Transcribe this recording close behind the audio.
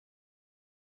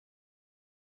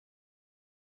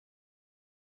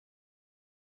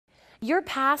Your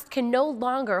past can no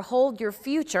longer hold your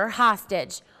future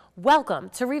hostage.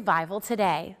 Welcome to Revival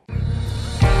Today.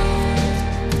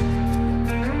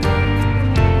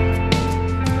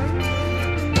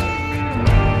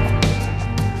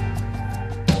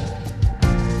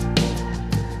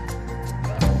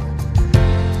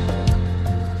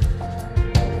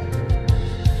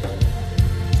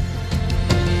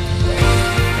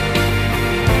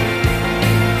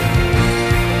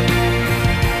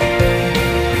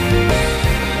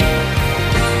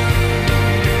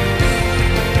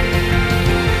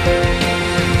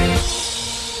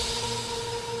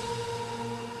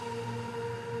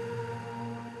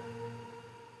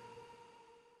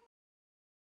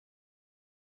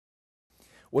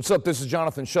 What's up? This is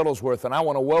Jonathan Shuttlesworth, and I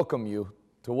want to welcome you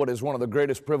to what is one of the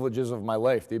greatest privileges of my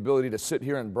life, the ability to sit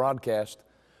here and broadcast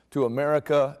to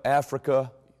America,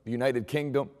 Africa, the United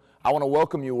Kingdom. I want to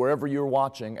welcome you wherever you're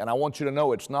watching, and I want you to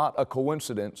know it's not a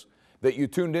coincidence that you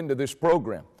tuned into this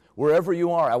program. Wherever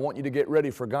you are, I want you to get ready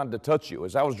for God to touch you.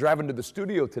 As I was driving to the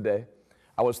studio today,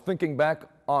 I was thinking back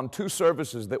on two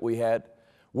services that we had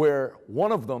where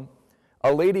one of them,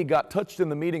 a lady got touched in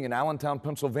the meeting in Allentown,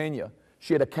 Pennsylvania.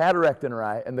 She had a cataract in her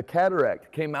eye, and the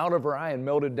cataract came out of her eye and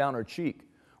melted down her cheek.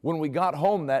 When we got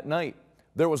home that night,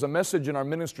 there was a message in our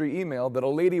ministry email that a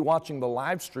lady watching the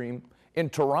live stream in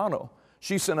Toronto,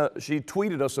 she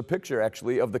tweeted us a picture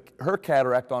actually of her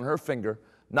cataract on her finger,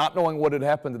 not knowing what had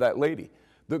happened to that lady.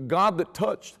 The God that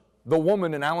touched the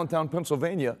woman in Allentown,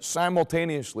 Pennsylvania,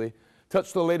 simultaneously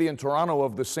touched the lady in Toronto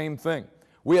of the same thing.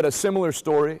 We had a similar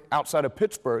story outside of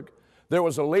Pittsburgh. There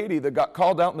was a lady that got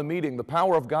called out in the meeting. The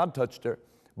power of God touched her.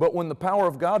 But when the power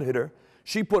of God hit her,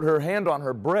 she put her hand on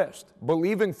her breast,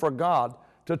 believing for God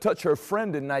to touch her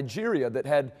friend in Nigeria that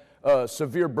had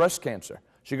severe breast cancer.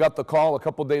 She got the call a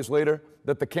couple days later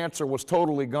that the cancer was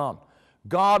totally gone.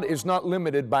 God is not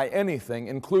limited by anything,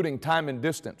 including time and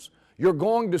distance. You're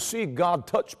going to see God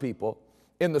touch people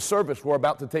in the service we're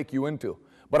about to take you into.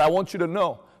 But I want you to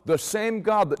know, the same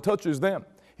God that touches them,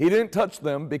 He didn't touch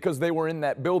them because they were in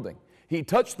that building. He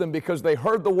touched them because they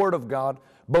heard the Word of God,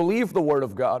 believed the Word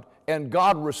of God, and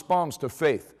God responds to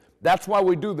faith. That's why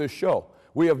we do this show.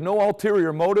 We have no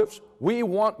ulterior motives. We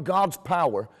want God's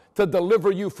power to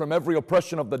deliver you from every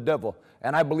oppression of the devil,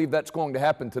 and I believe that's going to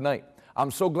happen tonight.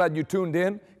 I'm so glad you tuned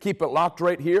in. Keep it locked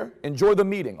right here. Enjoy the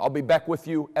meeting. I'll be back with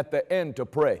you at the end to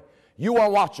pray. You are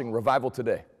watching Revival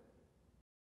Today.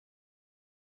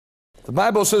 The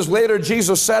Bible says, later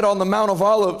Jesus sat on the Mount of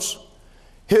Olives.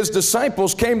 His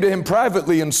disciples came to him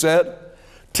privately and said,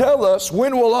 "Tell us,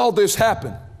 when will all this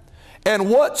happen? And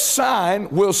what sign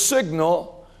will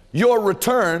signal your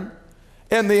return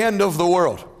and the end of the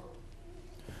world?"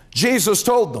 Jesus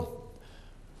told them,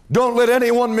 "Don't let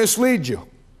anyone mislead you,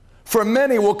 for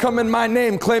many will come in my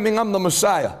name claiming I'm the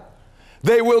Messiah.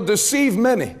 They will deceive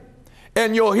many,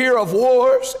 and you'll hear of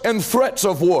wars and threats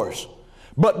of wars.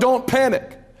 But don't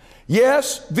panic.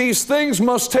 Yes, these things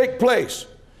must take place,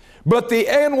 but the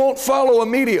end won't follow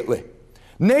immediately.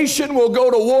 Nation will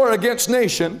go to war against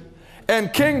nation,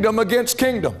 and kingdom against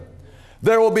kingdom.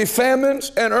 There will be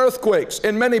famines and earthquakes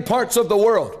in many parts of the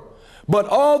world. But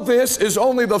all this is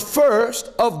only the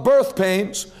first of birth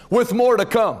pains, with more to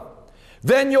come.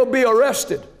 Then you'll be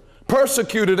arrested,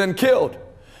 persecuted, and killed.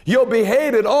 You'll be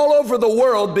hated all over the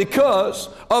world because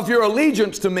of your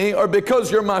allegiance to me, or because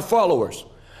you're my followers.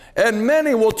 And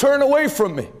many will turn away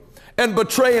from me and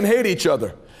betray and hate each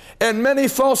other. And many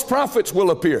false prophets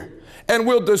will appear and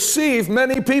will deceive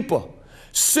many people.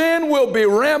 Sin will be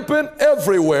rampant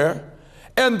everywhere,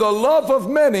 and the love of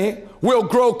many will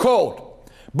grow cold.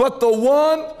 But the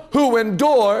one who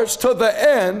endures to the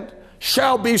end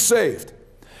shall be saved.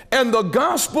 And the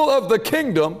gospel of the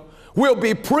kingdom will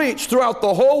be preached throughout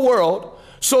the whole world,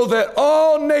 so that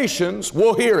all nations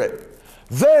will hear it.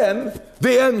 Then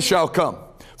the end shall come."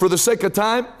 For the sake of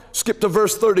time, skip to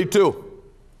verse 32.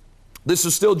 This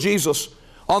is still Jesus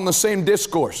on the same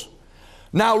discourse.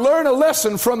 "Now learn a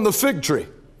lesson from the fig tree.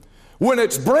 When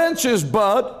its branches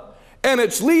bud and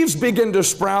its leaves begin to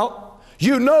sprout,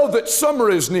 you know that summer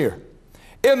is near.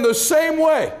 In the same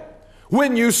way,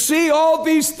 when you see all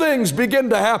these things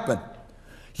begin to happen,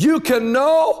 you can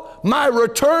know my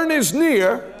return is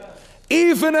near,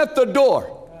 even at the door.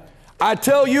 I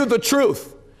tell you the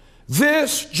truth,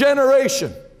 this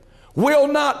generation will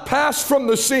not pass from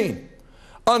the scene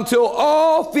until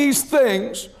all these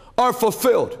things are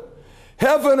fulfilled.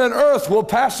 Heaven and earth will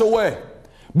pass away,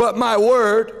 but my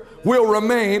word will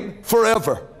remain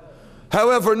forever.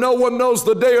 However, no one knows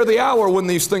the day or the hour when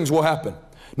these things will happen.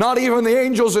 Not even the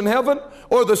angels in heaven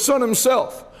or the Son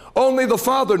himself. Only the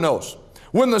Father knows.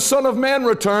 When the Son of Man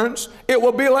returns, it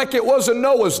will be like it was in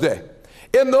Noah's day.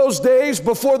 In those days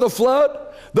before the flood,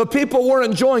 the people were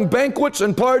enjoying banquets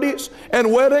and parties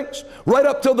and weddings right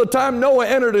up till the time Noah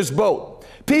entered his boat.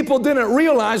 People didn't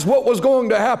realize what was going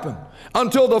to happen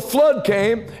until the flood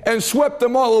came and swept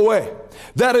them all away.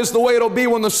 That is the way it'll be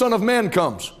when the Son of Man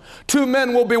comes. Two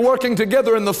men will be working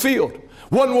together in the field.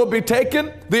 One will be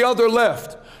taken, the other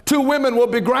left. Two women will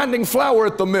be grinding flour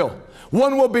at the mill.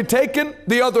 One will be taken,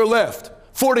 the other left.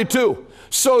 42.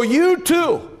 So you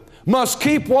too must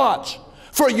keep watch,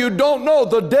 for you don't know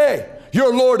the day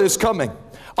your Lord is coming.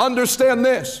 Understand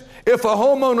this. If a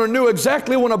homeowner knew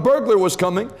exactly when a burglar was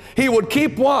coming, he would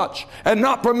keep watch and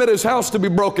not permit his house to be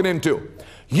broken into.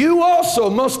 You also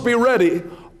must be ready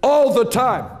all the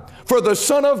time, for the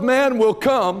Son of Man will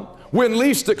come when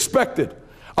least expected.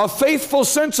 A faithful,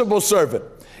 sensible servant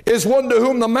is one to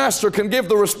whom the master can give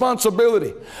the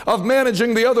responsibility of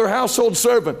managing the other household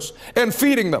servants and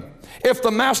feeding them. If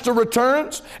the master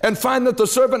returns and find that the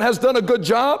servant has done a good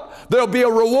job, there'll be a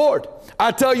reward.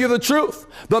 I tell you the truth,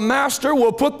 the master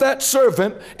will put that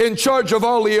servant in charge of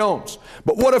all he owns.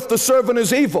 But what if the servant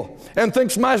is evil and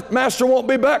thinks my master won't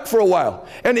be back for a while,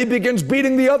 and he begins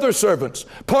beating the other servants,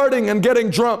 partying and getting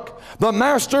drunk? The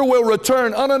master will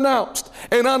return unannounced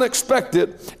and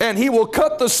unexpected, and he will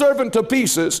cut the servant to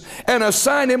pieces and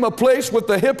assign him a place with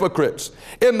the hypocrites,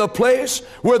 in the place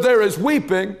where there is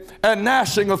weeping and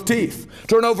gnashing of teeth.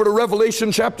 Turn over to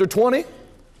Revelation chapter 20.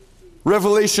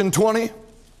 Revelation 20,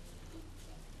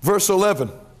 verse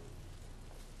 11.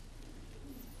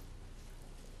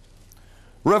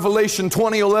 Revelation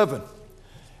 20:11.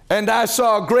 And I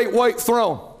saw a great white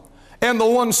throne, and the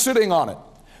one sitting on it.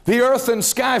 The earth and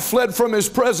sky fled from his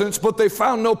presence, but they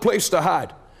found no place to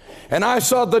hide. And I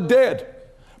saw the dead,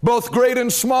 both great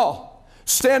and small,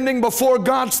 standing before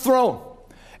God's throne.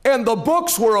 And the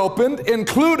books were opened,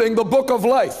 including the book of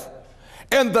life.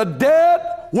 And the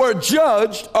dead were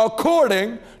judged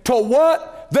according to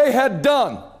what they had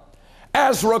done,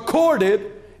 as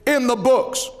recorded in the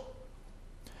books.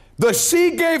 The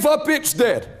sea gave up its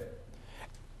dead,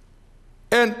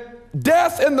 and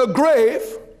death and the grave,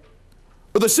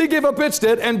 or the sea gave up its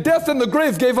dead, and death and the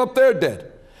grave gave up their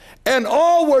dead. And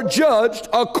all were judged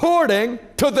according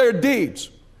to their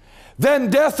deeds. Then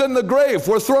death and the grave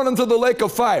were thrown into the lake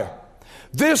of fire.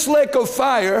 This lake of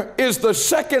fire is the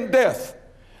second death.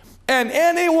 And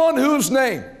anyone whose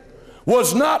name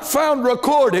was not found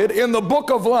recorded in the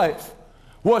book of life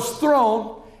was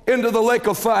thrown into the lake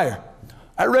of fire.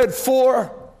 I read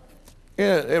four,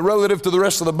 relative to the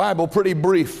rest of the Bible, pretty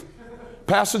brief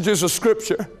passages of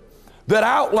Scripture that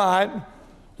outline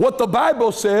what the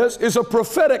Bible says is a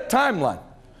prophetic timeline.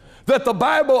 That the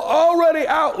Bible already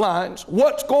outlines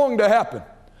what's going to happen.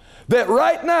 That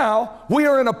right now we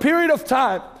are in a period of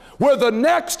time where the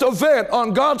next event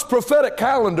on God's prophetic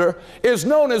calendar is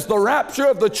known as the rapture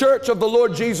of the church of the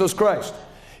Lord Jesus Christ.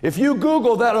 If you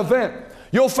Google that event,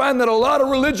 you'll find that a lot of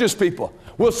religious people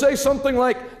will say something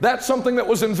like, that's something that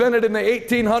was invented in the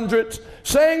 1800s.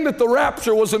 Saying that the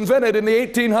rapture was invented in the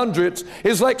 1800s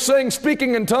is like saying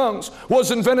speaking in tongues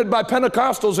was invented by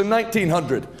Pentecostals in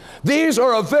 1900. These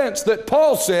are events that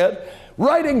Paul said,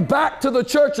 writing back to the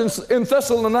church in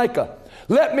Thessalonica.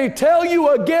 Let me tell you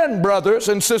again, brothers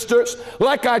and sisters,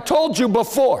 like I told you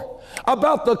before,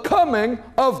 about the coming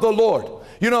of the Lord.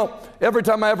 You know, every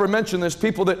time I ever mention this,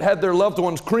 people that had their loved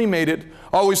ones cremated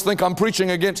always think I'm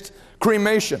preaching against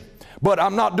cremation. But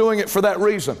I'm not doing it for that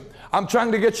reason. I'm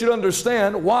trying to get you to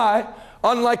understand why,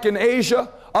 unlike in Asia,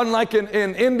 unlike in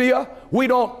India, we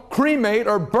don't cremate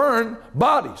or burn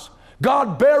bodies.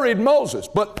 God buried Moses.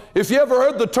 But if you ever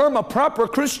heard the term a proper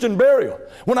Christian burial,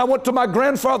 when I went to my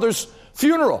grandfather's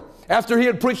funeral, after he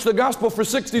had preached the gospel for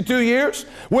 62 years,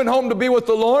 went home to be with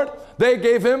the Lord, they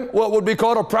gave him what would be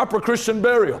called a proper Christian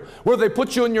burial, where they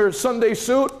put you in your Sunday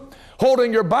suit,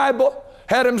 holding your Bible,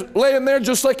 had him laying there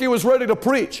just like he was ready to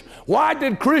preach. Why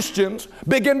did Christians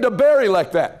begin to bury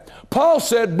like that? Paul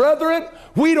said, brethren,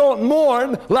 we don't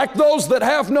mourn like those that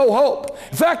have no hope.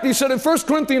 In fact, he said in 1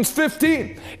 Corinthians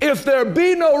 15, if there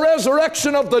be no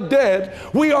resurrection of the dead,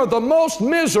 we are the most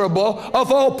miserable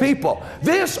of all people.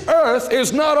 This earth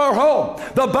is not our home.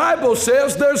 The Bible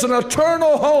says there's an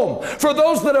eternal home for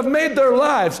those that have made their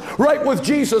lives right with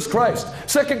Jesus Christ.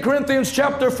 2 Corinthians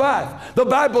chapter 5, the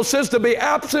Bible says to be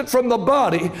absent from the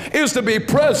body is to be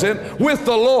present with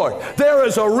the Lord. There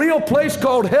is a real place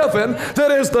called heaven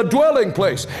that is the dwelling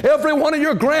place. Every one of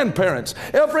your grandparents,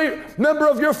 every member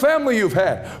of your family you've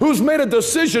had who's made a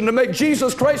decision to make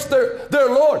Jesus Christ their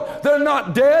Lord, they're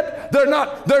not dead, they're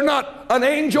not an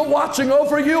angel watching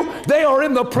over you. They are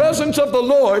in the presence of the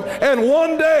Lord. And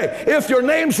one day, if your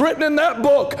name's written in that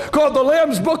book called the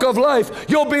Lamb's Book of Life,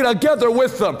 you'll be together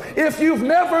with them. If you've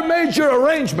never made your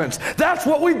arrangements, that's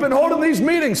what we've been holding these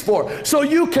meetings for, so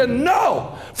you can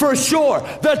know for sure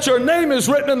that your name is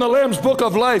written in the Lamb's Book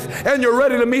of Life and you're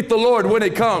ready to meet the Lord when He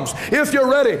comes. If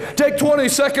you're ready, take 20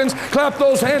 seconds, clap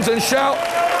those hands and shout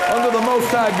unto the Most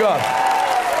High God.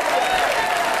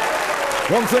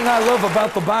 One thing I love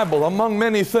about the Bible, among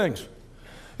many things,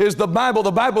 is the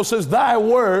Bible says, thy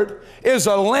word is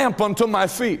a lamp unto my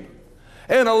feet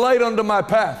and a light unto my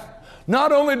path.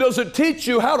 Not only does it teach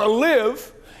you how to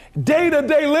live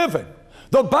day-to-day living,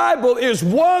 the Bible is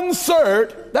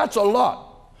 1/3, that's a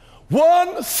lot,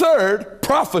 1/3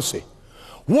 prophecy.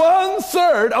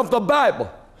 1/3 of the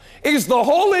Bible is the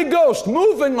Holy Ghost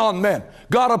moving on men,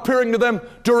 God appearing to them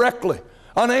directly,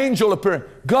 an angel appearing.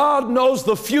 God knows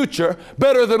the future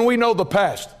better than we know the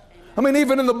past. I mean,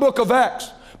 even in the book of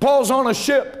Acts, Paul's on a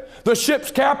ship. The ship's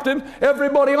captain,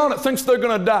 everybody on it thinks they're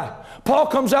going to die. Paul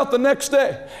comes out the next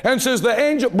day and says, the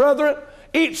angel, brethren,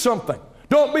 eat something.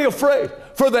 Don't be afraid,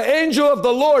 for the angel of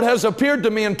the Lord has appeared to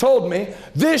me and told me,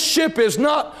 this ship is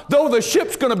not, though the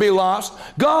ship's going to be lost,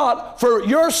 God, for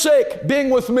your sake being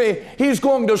with me, He's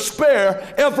going to spare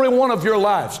every one of your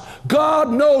lives. God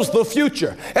knows the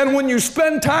future. And when you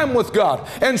spend time with God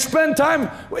and spend time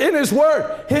in His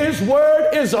Word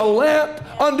is a lamp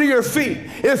under your feet.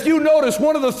 If you notice,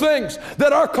 one of the things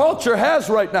that our culture has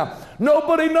right now,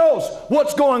 nobody knows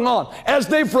what's going on. As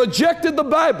they've rejected the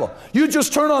Bible, you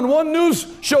just turn on one news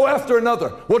show after another.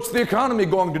 What's the economy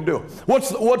going to do? What's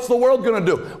the world going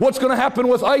to do? What's going to happen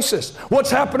with ISIS? What's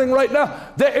happening right now?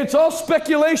 It's all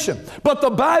speculation. But the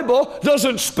Bible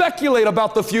doesn't speculate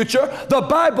about the future. The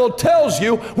Bible tells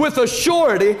you with a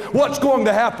surety what's going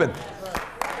to happen.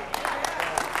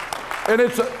 And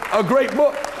it's a great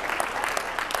book.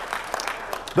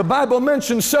 The Bible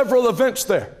mentions several events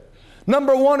there.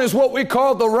 Number one is what we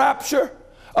call the rapture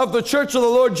of the church of the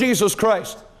Lord Jesus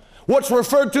Christ. What's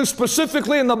referred to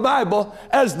specifically in the Bible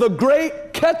as the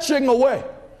great catching away.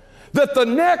 That the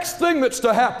next thing that's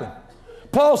to happen,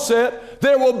 Paul said,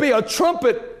 there will be a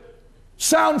trumpet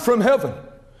sound from heaven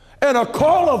and a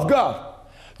call of God.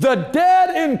 The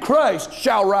dead in Christ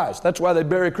shall rise. That's why they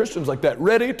bury Christians like that,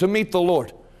 ready to meet the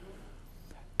Lord.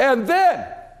 And then,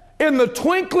 in the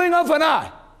twinkling of an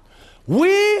eye,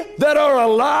 we that are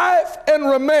alive and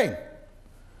remain.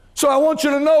 So I want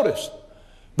you to notice,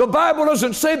 the Bible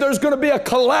doesn't say there's going to be a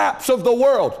collapse of the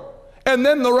world and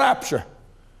then the rapture.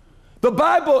 The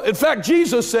Bible, in fact,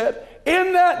 Jesus said,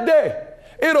 in that day,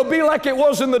 it'll be like it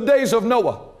was in the days of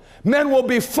Noah. Men will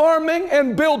be farming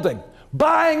and building,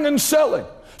 buying and selling.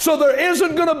 So there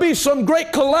isn't going to be some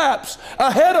great collapse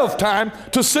ahead of time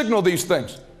to signal these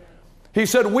things. He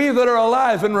said, we that are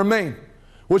alive and remain,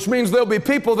 which means there'll be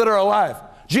people that are alive.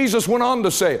 Jesus went on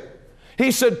to say it.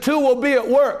 He said, 2 will be at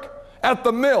work at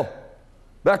the mill.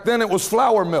 Back then it was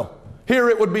flour mill. Here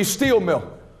it would be steel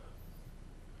mill.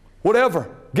 Whatever,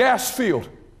 gas field.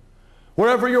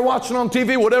 Wherever you're watching on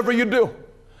TV, whatever you do.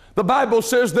 The Bible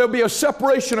says there'll be a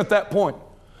separation at that point,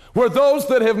 where those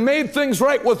that have made things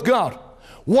right with God,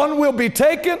 one will be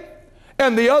taken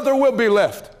and the other will be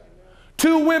left.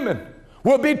 2 women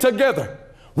will be together,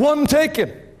 one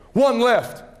taken, one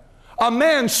left. A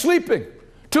man sleeping,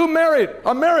 a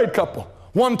married couple,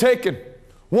 one taken,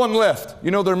 one left.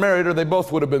 You know they're married, or they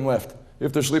both would have been left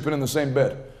if they're sleeping in the same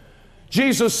bed.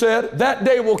 Jesus said that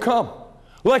day will come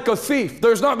like a thief.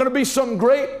 There's not going to be some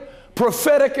great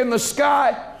prophetic in the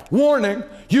sky warning.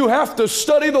 You have to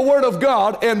study the Word of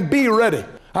God and be ready.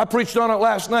 I preached on it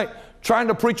last night, trying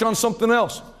to preach on something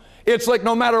else. It's like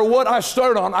no matter what I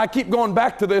start on, I keep going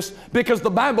back to this because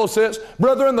the Bible says,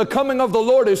 brethren, the coming of the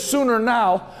Lord is sooner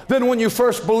now than when you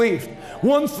first believed.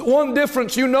 One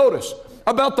difference you notice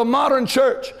about the modern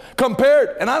church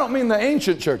compared, and I don't mean the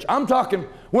ancient church, I'm talking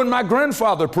when my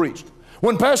grandfather preached,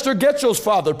 when Pastor Getchell's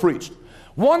father preached.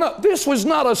 This was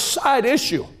not a side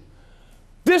issue.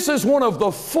 This is one of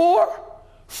the 4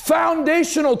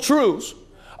 foundational truths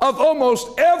of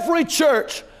almost every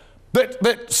church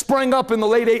that sprang up in the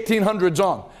late 1800s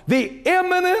on. The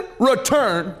imminent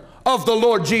return of the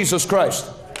Lord Jesus Christ.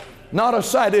 Not a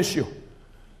side issue.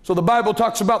 So the Bible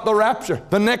talks about the rapture,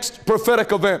 the next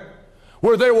prophetic event,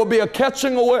 where there will be a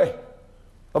catching away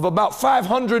of about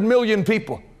 500 million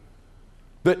people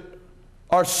that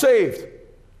are saved,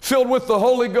 filled with the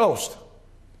Holy Ghost,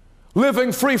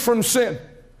 living free from sin,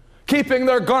 keeping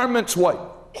their garments white.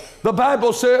 The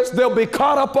Bible says they'll be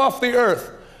caught up off the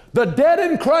earth. The dead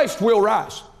in Christ will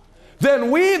rise. Then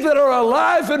we that are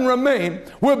alive and remain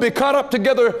will be caught up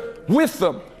together with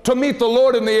them to meet the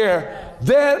Lord in the air.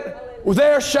 Then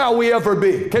there shall we ever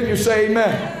be. Can you say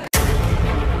amen?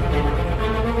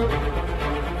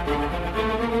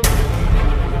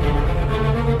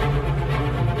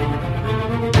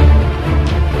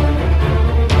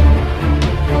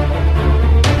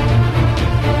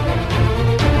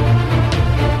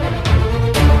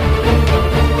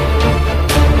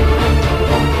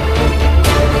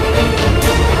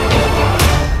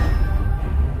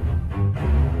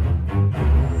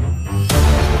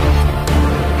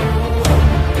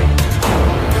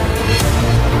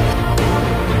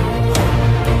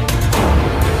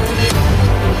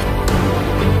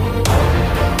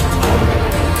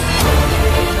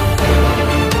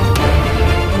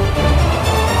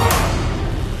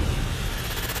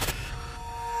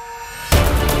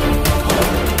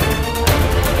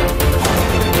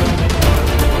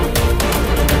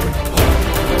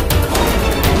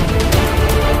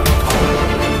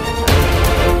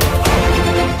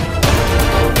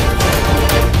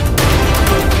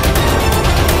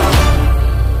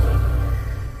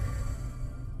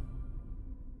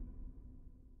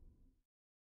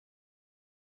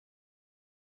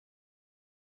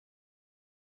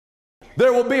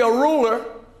 There will be a ruler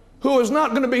who is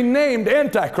not going to be named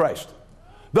Antichrist.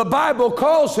 The Bible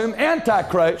calls him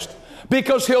Antichrist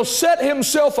because he'll set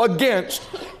himself against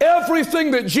everything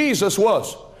that Jesus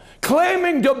was.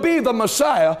 Claiming to be the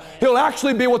Messiah, he'll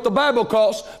actually be what the Bible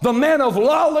calls the man of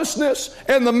lawlessness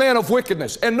and the man of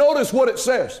wickedness. And notice what it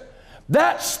says.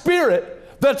 That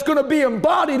spirit that's going to be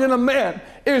embodied in a man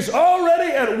is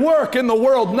already at work in the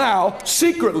world now,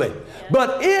 secretly.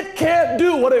 But it can't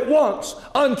do what it wants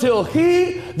until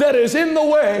he that is in the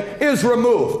way is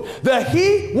removed. The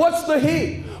he, what's the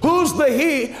he? Who's the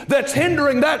he that's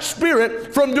hindering that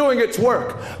spirit from doing its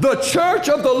work? The church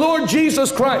of the Lord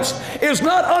Jesus Christ is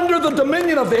not under the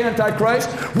dominion of the Antichrist.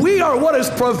 We are what is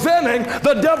preventing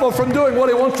the devil from doing what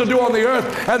he wants to do on the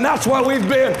earth. And that's why we've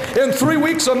been in 3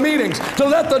 weeks of meetings, to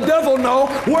let the devil know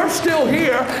we're still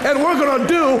here and we're going to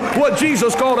do what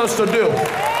Jesus called us to do.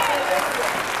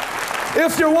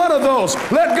 If you're one of those,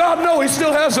 let God know he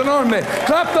still has an army.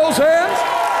 Clap those hands.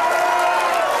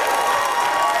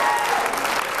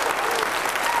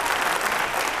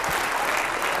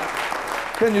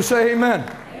 Can you say amen?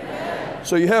 Amen?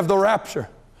 So you have the rapture.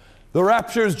 The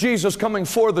rapture is Jesus coming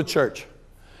for the church.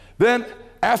 Then,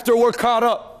 after we're caught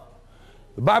up,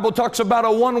 the Bible talks about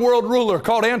a one world ruler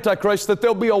called Antichrist, that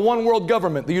there'll be a one world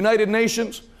government, the United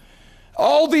Nations.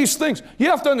 All these things.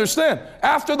 You have to understand,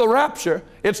 after the rapture,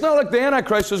 it's not like the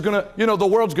Antichrist is going to, the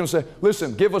world's going to say,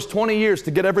 listen, give us 20 years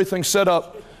to get everything set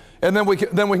up, and then we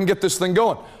can get this thing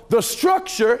going. The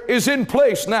structure is in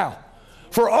place now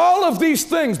for all of these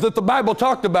things that the Bible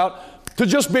talked about to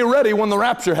just be ready when the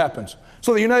rapture happens.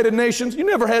 So the United Nations, you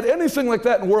never had anything like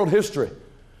that in world history,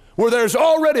 where there's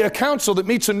already a council that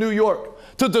meets in New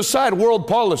York to decide world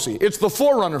policy. It's the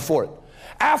forerunner for it.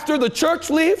 After the church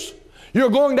leaves, you're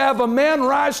going to have a man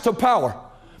rise to power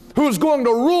who's going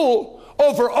to rule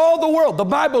over all the world. The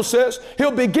Bible says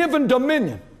he'll be given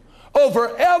dominion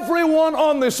over everyone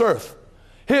on this earth.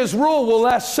 His rule will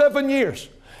last 7 years.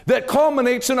 That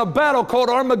culminates in a battle called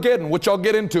Armageddon, which I'll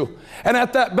get into. And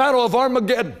at that battle of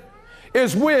Armageddon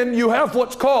is when you have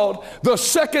what's called the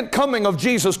second coming of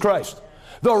Jesus Christ.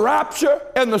 The rapture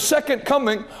and the second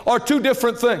coming are two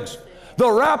different things. The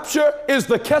rapture is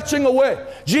the catching away.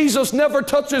 Jesus never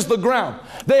touches the ground.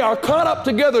 They are caught up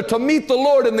together to meet the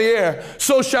Lord in the air.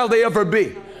 So shall they ever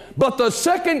be. But the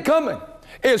second coming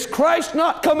is Christ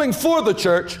not coming for the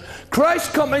church,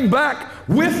 Christ coming back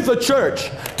with the church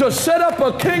to set up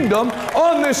a kingdom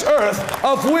on this earth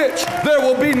of which there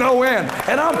will be no end.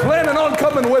 And I'm planning on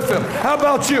coming with him. How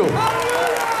about you?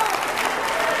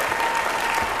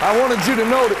 I wanted you to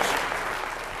notice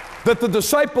that the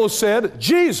disciples said,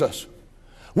 Jesus,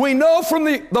 we know from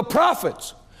the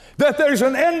prophets that there's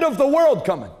an end of the world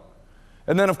coming.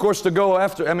 And then, of course, to go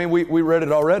after, we read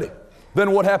it already.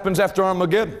 Then what happens after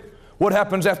Armageddon? What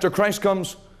happens after Christ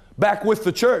comes back with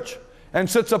the church and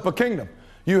sets up a kingdom?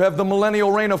 You have the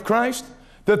millennial reign of Christ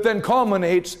that then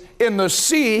culminates in the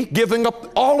sea giving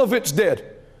up all of its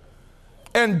dead,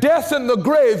 and death and the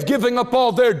grave giving up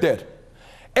all their dead.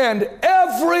 And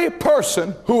every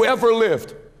person who ever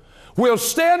lived will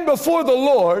stand before the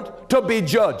Lord to be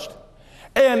judged.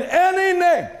 And any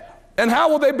name. And how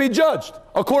will they be judged?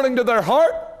 According to their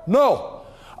heart? No.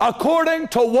 According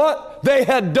to what they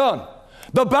had done.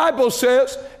 The Bible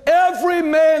says every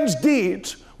man's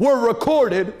deeds were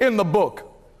recorded in the book.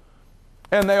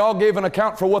 And they all gave an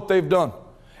account for what they've done.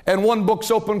 And one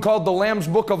book's open called the Lamb's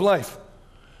Book of Life,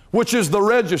 which is the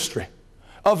registry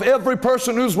of every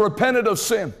person who's repented of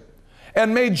sin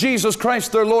and made Jesus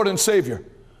Christ their Lord and Savior.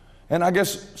 And I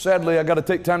guess, sadly, I got to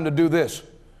take time to do this.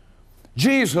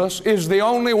 Jesus is the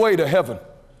only way to heaven.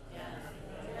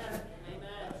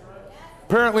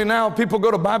 Apparently now people go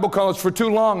to Bible college for too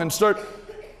long and start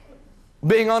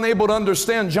being unable to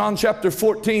understand John chapter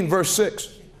 14, verse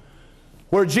 6,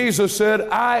 where Jesus said,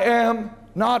 I am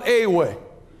not a way,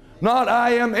 not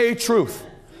I am a truth,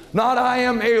 not I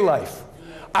am a life.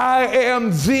 I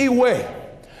am the way.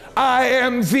 I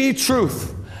am the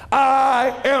truth.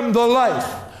 I am the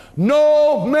life.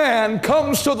 No man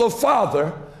comes to the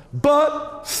Father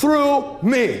but through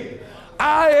me.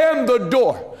 I am the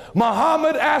door.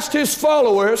 Muhammad asked his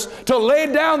followers to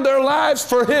lay down their lives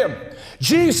for him.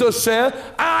 Jesus said,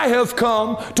 I have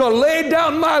come to lay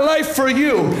down my life for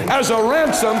you as a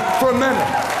ransom for many.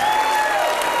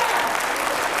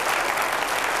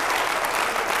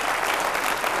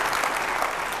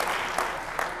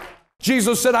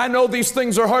 Jesus said, I know these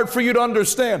things are hard for you to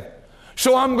understand,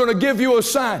 so I'm going to give you a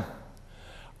sign.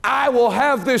 I will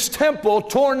have this temple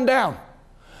torn down,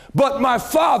 but my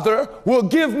Father will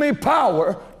give me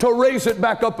power to raise it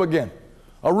back up again.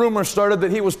 A rumor started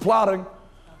that he was plotting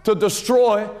to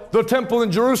destroy the temple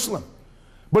in Jerusalem,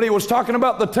 but he was talking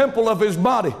about the temple of his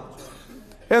body.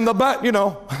 And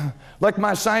like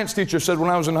my science teacher said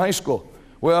when I was in high school,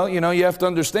 well, you have to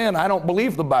understand, I don't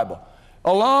believe the Bible.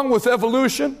 Along with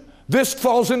evolution, this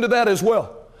falls into that as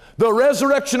well. The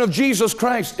resurrection of Jesus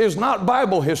Christ is not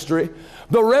Bible history.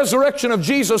 The resurrection of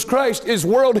Jesus Christ is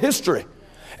world history.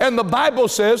 And the Bible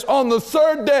says on the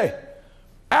third day,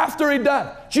 after he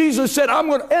died, Jesus said,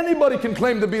 anybody can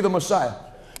claim to be the Messiah.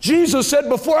 Jesus said,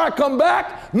 before I come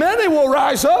back, many will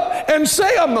rise up and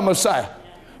say I'm the Messiah.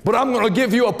 But I'm going to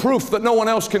give you a proof that no one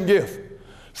else can give.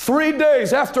 3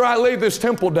 days after I lay this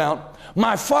temple down,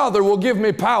 my Father will give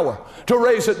me power to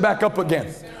raise it back up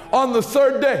again. On the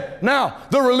third day. Now,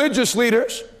 the religious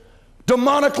leaders,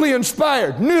 demonically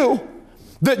inspired, knew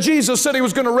that Jesus said he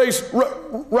was going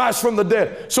to rise from the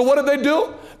dead. So what did they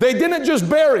do? They didn't just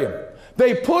bury him.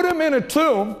 They put him in a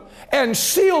tomb and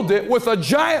sealed it with a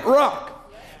giant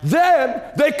rock. Then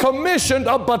they commissioned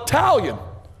a battalion.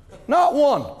 Not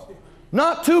one,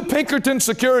 not two Pinkerton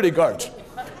security guards.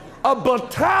 A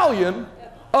battalion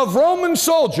of Roman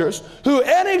soldiers who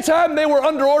anytime they were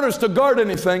under orders to guard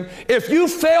anything, if you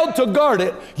failed to guard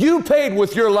it, you paid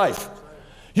with your life.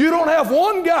 You don't have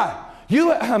one guy.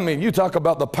 You talk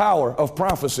about the power of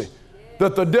prophecy,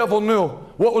 that the devil knew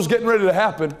what was getting ready to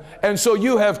happen, and so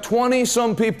you have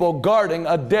 20-some people guarding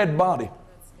a dead body.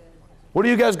 What are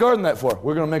you guys guarding that for?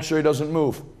 We're going to make sure he doesn't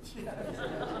move.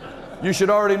 You should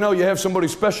already know you have somebody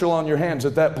special on your hands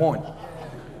at that point.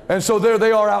 And so there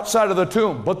they are outside of the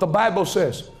tomb. But the Bible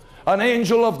says, an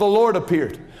angel of the Lord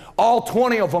appeared. All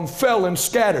 20 of them fell and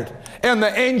scattered. And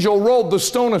the angel rolled the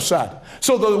stone aside.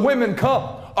 So the women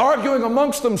come, arguing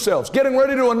amongst themselves, getting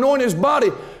ready to anoint his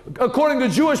body according to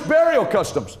Jewish burial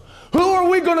customs. Who are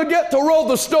we going to get to roll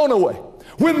the stone away?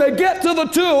 When they get to the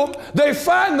tomb, they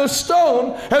find the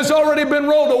stone has already been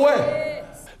rolled away.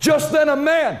 Just then a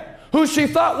man, who she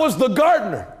thought was the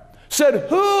gardener, said,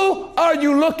 who are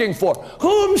you looking for?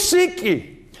 Whom seek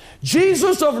ye?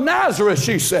 Jesus of Nazareth,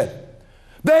 she said.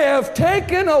 They have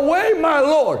taken away my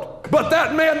Lord. But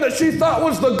that man that she thought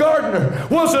was the gardener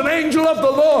was an angel of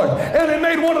the Lord. And he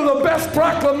made one of the best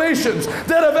proclamations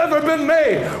that have ever been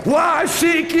made. Why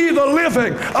seek ye the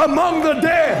living among the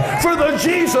dead? For the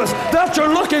Jesus that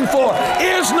you're looking for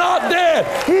is not dead.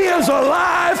 He is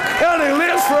alive and he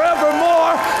lives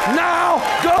forevermore. Now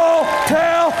go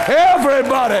tell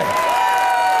everybody.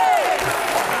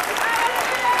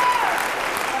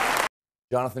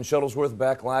 Jonathan Shuttlesworth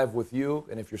back live with you.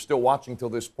 And if you're still watching till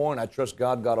this point, I trust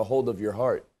God got a hold of your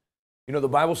heart. You know, the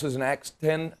Bible says in Acts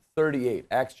 10:38,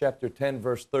 Acts chapter 10,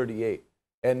 verse 38,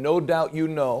 and no doubt you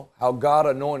know how God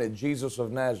anointed Jesus of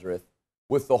Nazareth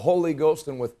with the Holy Ghost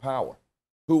and with power,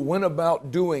 who went about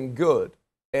doing good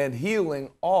and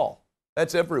healing all,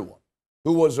 that's everyone,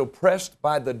 who was oppressed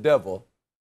by the devil,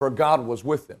 for God was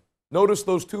with him. Notice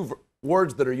those two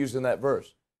words that are used in that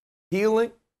verse,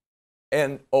 healing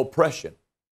and oppression.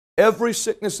 Every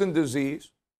sickness and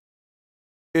disease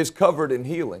is covered in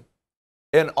healing,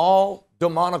 and all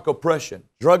demonic oppression,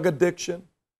 drug addiction,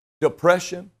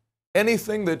 depression,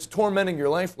 anything that's tormenting your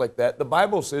life like that, the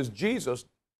Bible says Jesus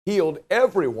healed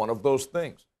every one of those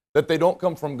things, that they don't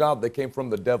come from God, they came from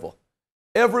the devil.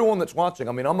 Everyone that's watching,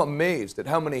 I mean, I'm amazed at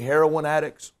how many heroin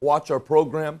addicts watch our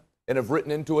program and have written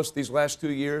into us these last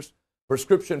 2 years.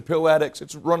 Prescription pill addicts,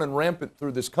 it's running rampant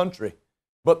through this country.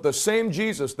 But the same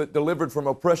Jesus that delivered from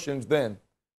oppressions then,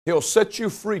 he'll set you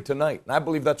free tonight. And I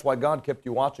believe that's why God kept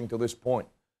you watching to this point.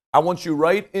 I want you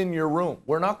right in your room.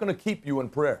 We're not going to keep you in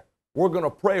prayer. We're going to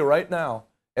pray right now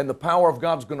and the power of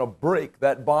God's going to break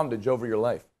that bondage over your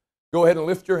life. Go ahead and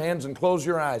lift your hands and close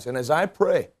your eyes. And as I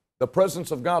pray, the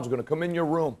presence of God's going to come in your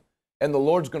room, and the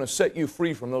Lord's going to set you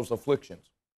free from those afflictions.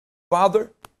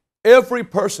 Father, every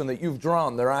person that you've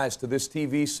drawn their eyes to this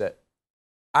TV set,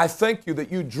 I thank you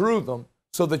that you drew them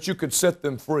so that you could set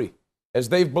them free. As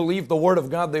they've believed the word of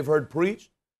God they've heard preached,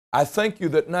 I thank you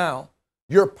that now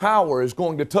your power is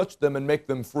going to touch them and make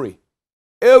them free.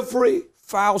 Every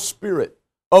foul spirit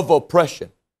of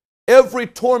oppression, every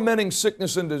tormenting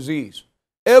sickness and disease,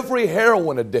 every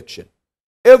heroin addiction,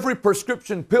 every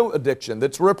prescription pill addiction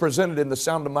that's represented in the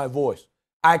sound of my voice,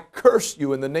 I curse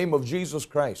you in the name of Jesus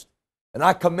Christ. And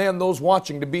I command those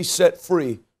watching to be set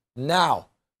free now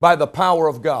by the power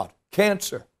of God.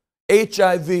 Cancer,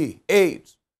 HIV,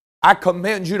 AIDS, I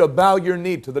command you to bow your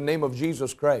knee to the name of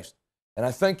Jesus Christ. And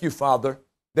I thank you, Father,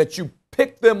 that you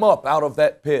picked them up out of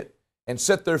that pit and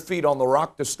set their feet on the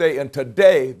rock to stay. And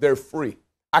today they're free.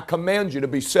 I command you to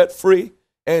be set free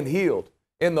and healed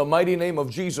in the mighty name of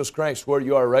Jesus Christ where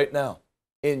you are right now.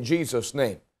 In Jesus'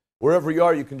 name. Wherever you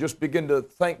are, you can just begin to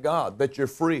thank God that you're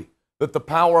free, that the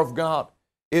power of God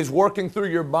is working through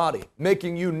your body,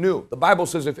 making you new. The Bible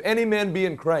says, if any man be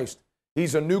in Christ,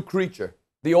 he's a new creature.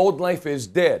 The old life is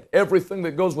dead. Everything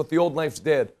that goes with the old life's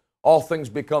dead. All things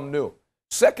become new.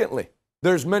 Secondly,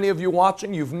 there's many of you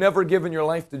watching, you've never given your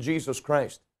life to Jesus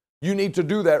Christ. You need to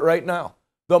do that right now.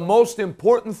 The most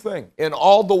important thing in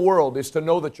all the world is to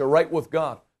know that you're right with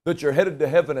God, that you're headed to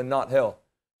heaven and not hell.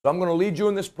 So I'm going to lead you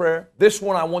in this prayer. This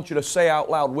one I want you to say out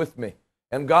loud with me,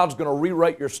 and God's going to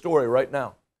rewrite your story right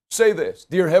now. Say this: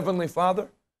 Dear Heavenly Father,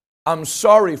 I'm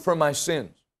sorry for my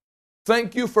sins.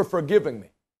 Thank you for forgiving me.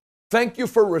 Thank you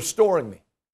for restoring me.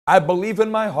 I believe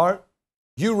in my heart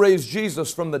you raised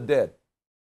Jesus from the dead.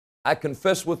 I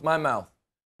confess with my mouth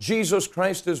Jesus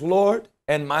Christ is Lord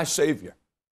and my Savior.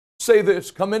 Say this: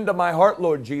 come into my heart,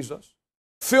 Lord Jesus.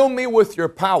 Fill me with your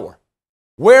power.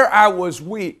 Where I was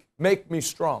weak, make me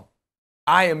strong.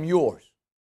 I am yours.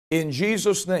 In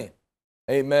Jesus' name,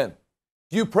 amen.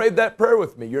 If you prayed that prayer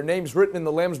with me, your name's written in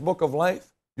the Lamb's Book of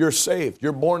Life. You're saved.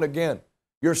 You're born again.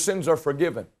 Your sins are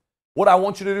forgiven. What I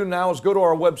want you to do now is go to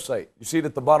our website. You see it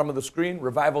at the bottom of the screen,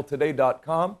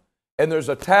 revivaltoday.com. And there's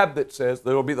a tab that says,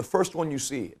 that'll be the first one you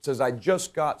see. It says, I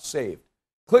just got saved.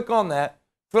 Click on that,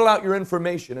 fill out your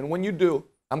information, and when you do,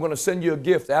 I'm going to send you a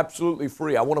gift absolutely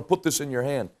free. I want to put this in your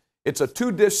hand. It's a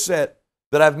 2-disc set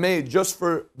that I've made just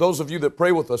for those of you that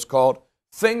pray with us called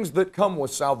Things That Come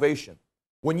With Salvation.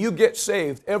 When you get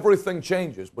saved, everything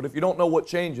changes. But if you don't know what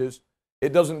changes,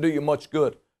 it doesn't do you much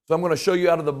good. So I'm going to show you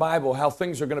out of the Bible how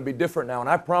things are going to be different now. And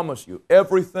I promise you,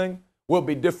 everything will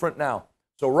be different now.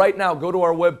 So right now, go to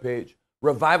our webpage,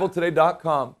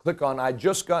 revivaltoday.com, click on I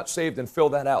Just Got Saved and fill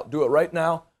that out. Do it right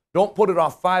now. Don't put it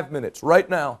off 5 minutes. Right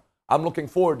now, I'm looking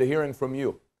forward to hearing from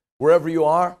you. Wherever you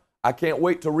are, I can't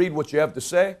wait to read what you have to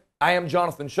say. I am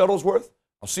Jonathan Shuttlesworth.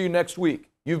 I'll see you next week.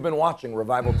 You've been watching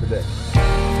Revival Today.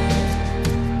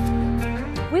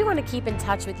 We want to keep in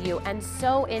touch with you and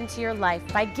sow into your life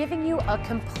by giving you a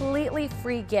completely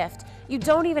free gift. You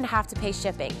don't even have to pay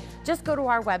shipping. Just go to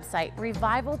our website,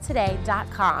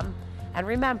 revivaltoday.com. And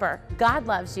remember, God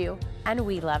loves you and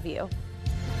we love you.